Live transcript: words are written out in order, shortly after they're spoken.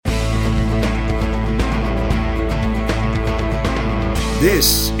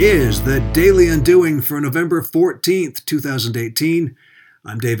This is the Daily Undoing for November 14th, 2018.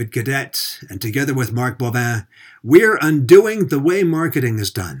 I'm David Gaudet, and together with Mark Boivin, we're undoing the way marketing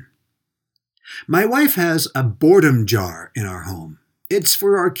is done. My wife has a boredom jar in our home. It's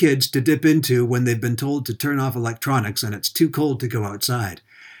for our kids to dip into when they've been told to turn off electronics and it's too cold to go outside.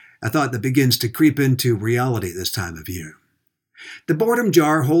 A thought that begins to creep into reality this time of year. The boredom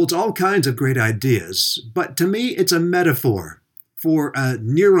jar holds all kinds of great ideas, but to me it's a metaphor for a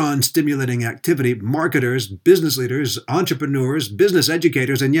neuron-stimulating activity marketers, business leaders, entrepreneurs, business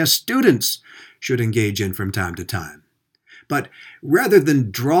educators, and yes, students should engage in from time to time. But rather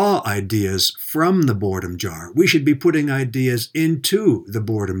than draw ideas from the boredom jar, we should be putting ideas into the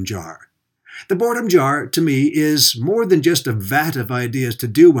boredom jar. The boredom jar, to me, is more than just a vat of ideas to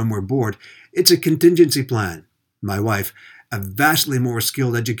do when we're bored. It's a contingency plan. My wife, a vastly more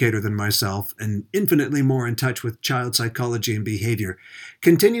skilled educator than myself and infinitely more in touch with child psychology and behavior,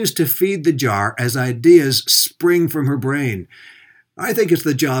 continues to feed the jar as ideas spring from her brain. I think it's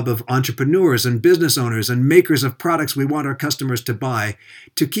the job of entrepreneurs and business owners and makers of products we want our customers to buy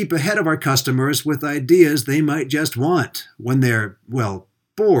to keep ahead of our customers with ideas they might just want when they're,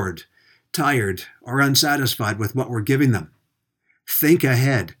 bored, tired, or unsatisfied with what we're giving them. Think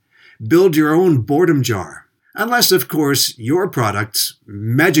ahead. Build your own boredom jar. Unless, of course, your products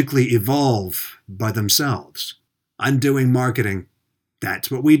magically evolve by themselves. Undoing marketing. That's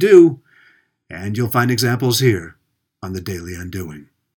what we do. And you'll find examples here on the Daily Undoing.